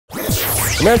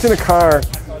Imagine a car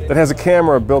that has a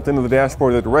camera built into the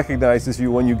dashboard that recognizes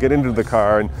you when you get into the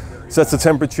car and sets the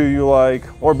temperature you like,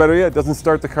 or better yet, doesn't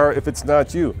start the car if it's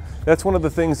not you. That's one of the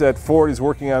things that Ford is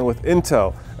working on with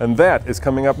Intel, and that is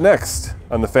coming up next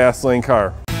on the Fast Lane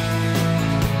Car.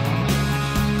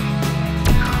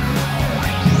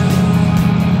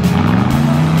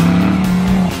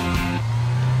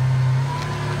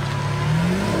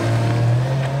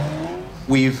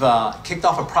 We've kicked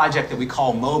off a project that we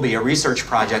call MOBI, a research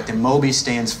project, and MOBI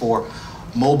stands for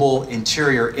Mobile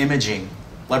Interior Imaging,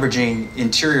 leveraging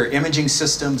interior imaging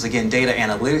systems, again, data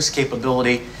analytics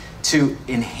capability to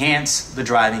enhance the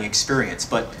driving experience.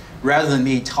 But rather than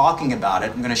me talking about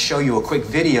it, I'm going to show you a quick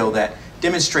video that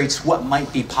demonstrates what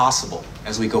might be possible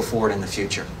as we go forward in the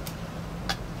future.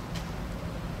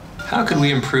 How could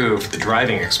we improve the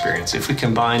driving experience if we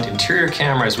combined interior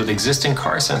cameras with existing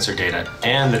car sensor data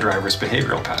and the driver's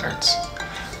behavioral patterns?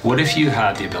 What if you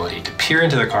had the ability to peer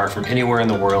into the car from anywhere in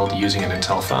the world using an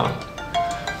Intel phone?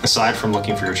 Aside from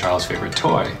looking for your child's favorite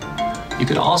toy, you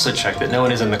could also check that no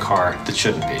one is in the car that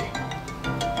shouldn't be.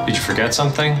 Did you forget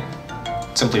something?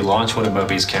 Simply launch one of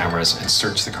MOBI's cameras and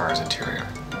search the car's interior.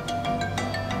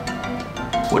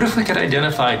 What if we could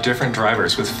identify different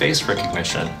drivers with face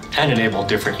recognition and enable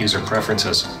different user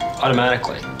preferences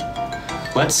automatically?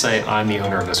 Let's say I'm the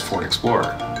owner of this Ford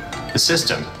Explorer. The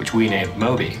system, which we named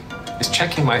MOBI, is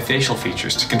checking my facial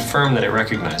features to confirm that it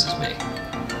recognizes me.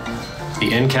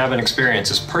 The in-cabin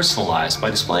experience is personalized by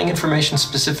displaying information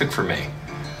specific for me: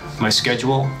 my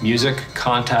schedule, music,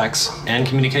 contacts, and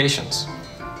communications.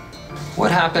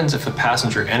 What happens if a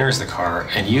passenger enters the car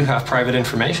and you have private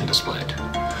information displayed?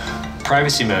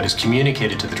 Privacy mode is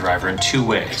communicated to the driver in two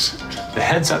ways. The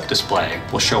heads-up display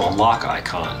will show a lock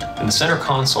icon, and the center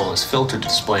console is filtered to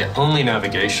display only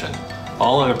navigation.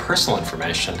 All other personal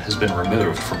information has been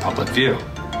removed from public view.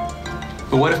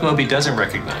 But what if MOBI doesn't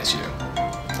recognize you?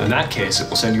 In that case, it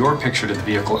will send your picture to the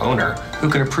vehicle owner, who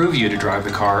can approve you to drive the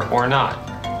car or not.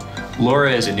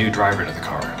 Laura is a new driver to the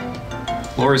car.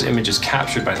 Laura's image is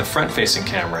captured by the front-facing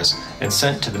cameras and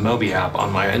sent to the MOBI app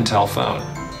on my Intel phone.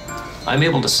 I'm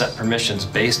able to set permissions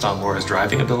based on Laura's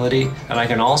driving ability, and I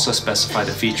can also specify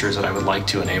the features that I would like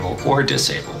to enable or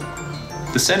disable.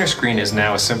 The center screen is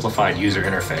now a simplified user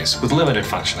interface with limited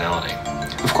functionality.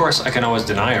 Of course, I can always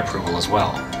deny approval as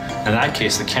well. In that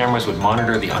case, the cameras would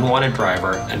monitor the unwanted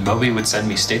driver, and MOBI would send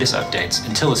me status updates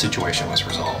until the situation was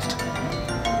resolved.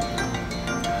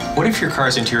 What if your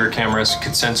car's interior cameras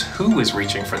could sense who is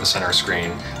reaching for the center screen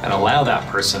and allow that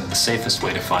person the safest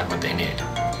way to find what they need?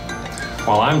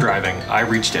 While I'm driving, I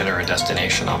reach to enter a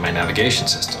destination on my navigation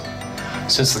system.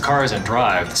 Since the car is in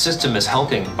drive, the system is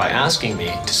helping by asking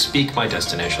me to speak my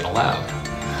destination aloud.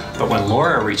 But when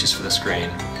Laura reaches for the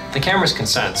screen, the cameras can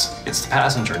sense it's the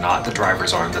passenger, not the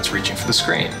driver's arm, that's reaching for the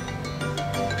screen.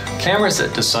 Cameras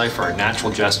that decipher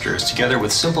natural gestures together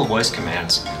with simple voice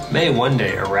commands may one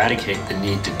day eradicate the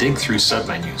need to dig through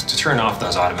submenus to turn off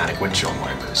those automatic windshield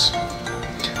wipers.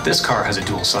 This car has a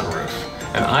dual sunroof,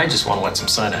 and I just want to let some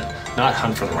sun in, not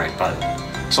hunt for the right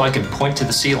button. So I can point to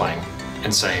the ceiling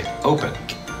and say, open.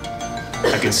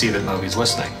 I can see that MOBI's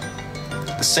listening.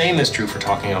 The same is true for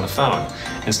talking on the phone.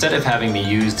 Instead of having me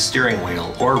use the steering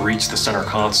wheel or reach the center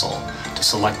console to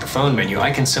select the phone menu,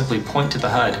 I can simply point to the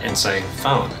HUD and say,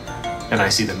 phone. And I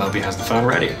see that MOBI has the phone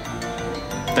ready.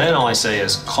 Then all I say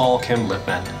is, call Kim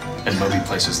Lipman, and MOBI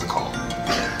places the call.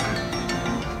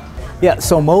 Yeah,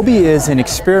 so MOBI is an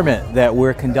experiment that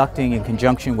we're conducting in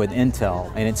conjunction with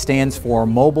Intel, and it stands for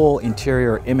Mobile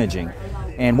Interior Imaging.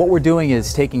 And what we're doing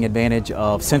is taking advantage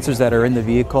of sensors that are in the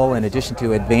vehicle, in addition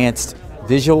to advanced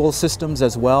visual systems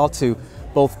as well, to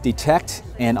both detect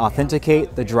and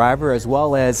authenticate the driver, as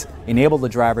well as enable the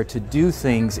driver to do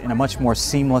things in a much more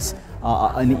seamless,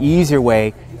 an easier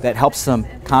way that helps them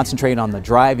concentrate on the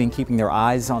driving, keeping their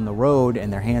eyes on the road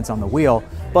and their hands on the wheel,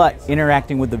 but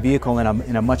interacting with the vehicle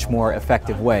in a much more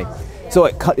effective way. So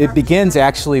it begins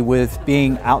actually with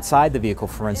being outside the vehicle,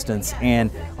 for instance, and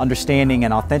understanding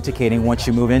and authenticating once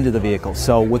you move into the vehicle.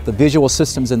 So with the visual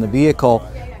systems in the vehicle,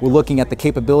 we're looking at the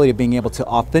capability of being able to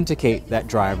authenticate that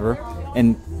driver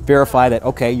and verify that,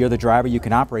 okay, you're the driver, you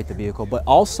can operate the vehicle, but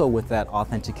also with that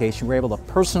authentication, we're able to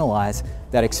personalize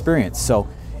that experience. So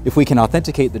if we can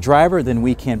authenticate the driver, then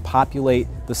we can populate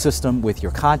the system with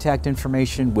your contact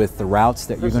information, with the routes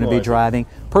that you're going to be driving,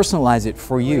 personalize it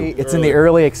for you. It's in the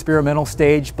early experimental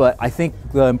stage, but I think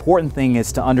the important thing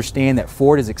is to understand that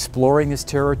Ford is exploring this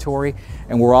territory,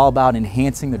 and we're all about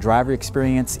enhancing the driver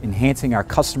experience, enhancing our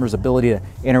customers' ability to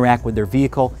interact with their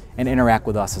vehicle and interact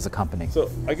with us as a company.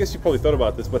 So I guess you probably thought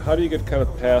about this, but how do you get kind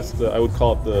of past the, I would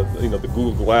call it the, you know, the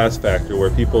Google Glass factor, where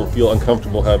people feel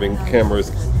uncomfortable having cameras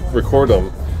record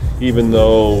them, even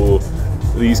though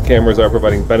these cameras are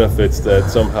providing benefits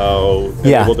that somehow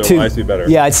enable their lives to be better?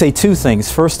 Yeah, I'd say two things.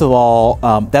 First of all,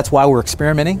 that's why we're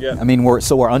experimenting. Yeah. I mean, we're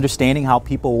understanding how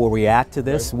people will react to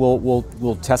this. Right.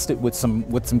 We'll test it with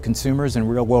some consumers in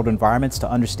real world environments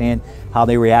to understand how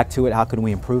they react to it. How can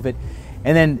we improve it?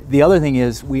 And then the other thing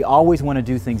is, we always want to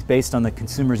do things based on the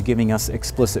consumers giving us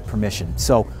explicit permission.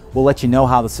 So we'll let you know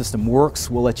how the system works.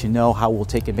 We'll let you know how we'll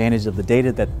take advantage of the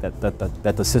data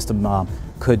that the system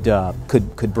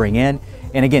could bring in.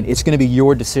 And again, it's going to be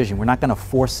your decision. We're not going to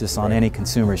force this on any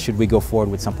consumer should we go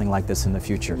forward with something like this in the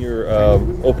future. In your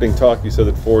opening talk, you said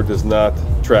that Ford does not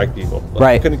track people.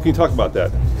 Right. Can you talk about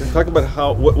that? Can you talk about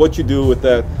how what you do with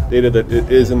that data that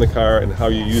is in the car and how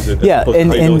you use it? Yeah,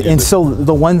 and so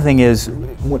the one thing is,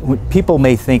 when people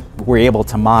may think we're able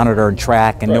to monitor and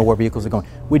track and know where vehicles are going.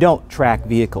 We don't track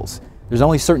vehicles. There's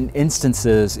only certain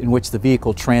instances in which the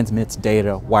vehicle transmits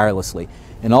data wirelessly.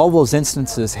 And all those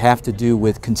instances have to do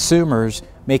with consumers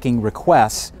making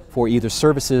requests for either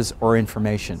services or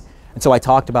information. And so I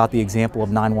talked about the example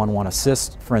of 911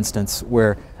 Assist, for instance,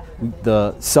 where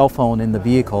the cell phone in the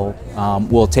vehicle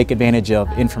will take advantage of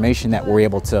information that we're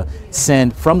able to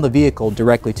send from the vehicle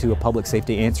directly to a public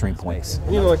safety answering place.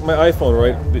 You know, like my iPhone,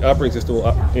 right? The operating system will,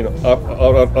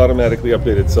 automatically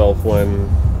update itself when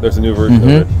there's a new version of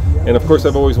it. And of course,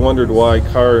 I've always wondered why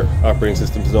car operating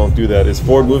systems don't do that. Is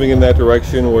Ford moving in that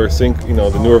direction where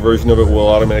the newer version of it will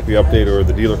automatically update, or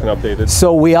the dealer can update it?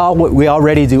 So we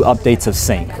already do updates of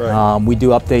Sync. Right. We do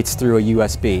updates through a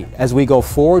USB. As we go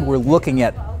forward, we're looking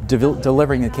at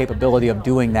delivering the capability of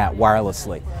doing that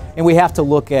wirelessly. And we have to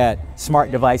look at smart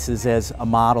devices as a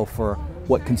model for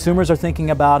what consumers are thinking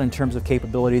about in terms of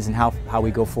capabilities and how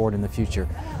we go forward in the future.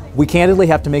 We candidly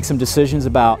have to make some decisions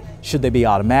about should they be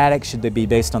automatic, should they be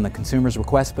based on the consumer's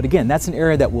request. But again, that's an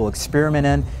area that we'll experiment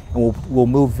in, and we'll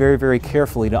move very, very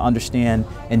carefully to understand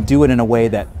and do it in a way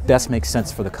that best makes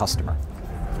sense for the customer.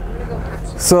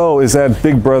 So is that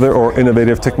Big Brother or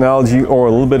innovative technology, or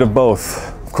a little bit of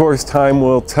both? Of course, time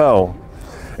will tell.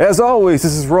 As always,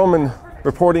 this is Roman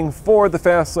reporting for the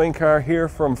Fast Lane Car here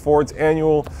from Ford's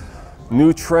annual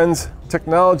New Trends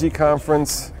Technology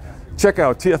Conference. Check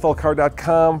out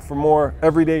tflcar.com for more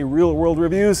everyday real-world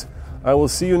reviews. I will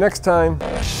see you next time.